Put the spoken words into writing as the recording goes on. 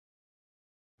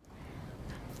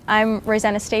I'm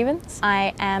Rosanna Stevens.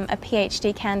 I am a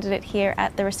PhD candidate here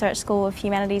at the Research School of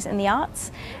Humanities and the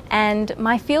Arts, and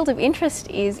my field of interest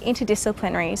is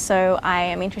interdisciplinary. So I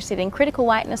am interested in critical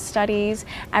whiteness studies,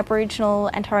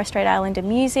 Aboriginal and Torres Strait Islander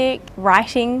music,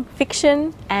 writing,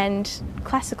 fiction, and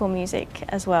classical music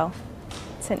as well.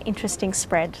 It's an interesting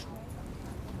spread.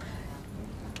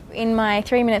 In my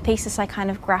 3-minute thesis, I kind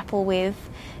of grapple with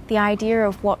the idea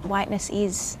of what whiteness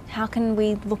is. How can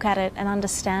we look at it and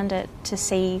understand it to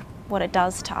see what it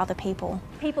does to other people?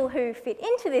 People who fit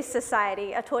into this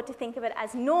society are taught to think of it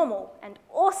as normal and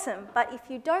awesome, but if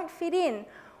you don't fit in,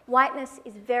 whiteness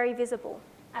is very visible.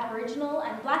 Aboriginal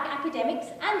and Black academics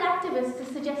and activists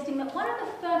are suggesting that one of the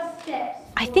first steps...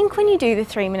 I think when you do the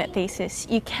 3-minute thesis,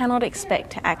 you cannot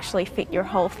expect to actually fit your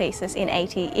whole thesis in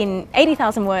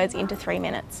 80,000 words into 3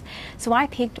 minutes. So I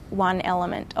picked one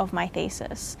element of my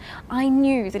thesis. I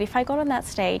knew that if I got on that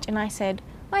stage and I said,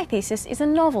 my thesis is a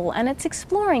novel and it's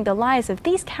exploring the lives of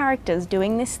these characters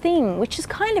doing this thing, which is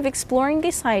kind of exploring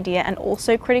this idea and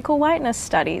also critical whiteness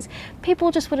studies,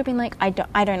 people just would have been like, I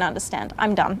don't understand,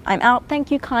 I'm done, I'm out,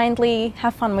 thank you kindly,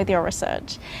 have fun with your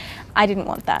research. I didn't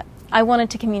want that. I wanted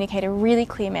to communicate a really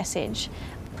clear message.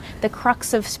 The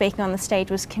crux of speaking on the stage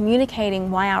was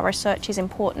communicating why our research is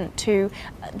important to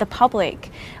the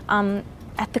public.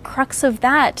 At the crux of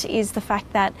that is the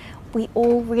fact that we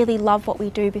all really love what we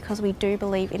do because we do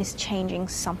believe it is changing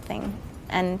something,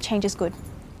 and change is good.